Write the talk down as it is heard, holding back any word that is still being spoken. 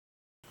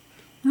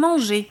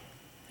Manger.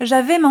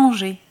 J'avais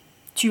mangé.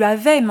 Tu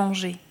avais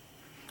mangé.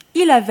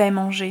 Il avait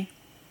mangé.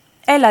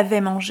 Elle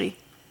avait mangé.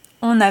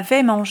 On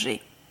avait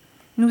mangé.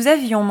 Nous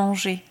avions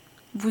mangé.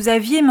 Vous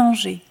aviez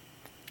mangé.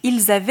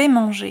 Ils avaient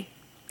mangé.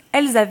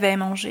 Elles avaient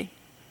mangé.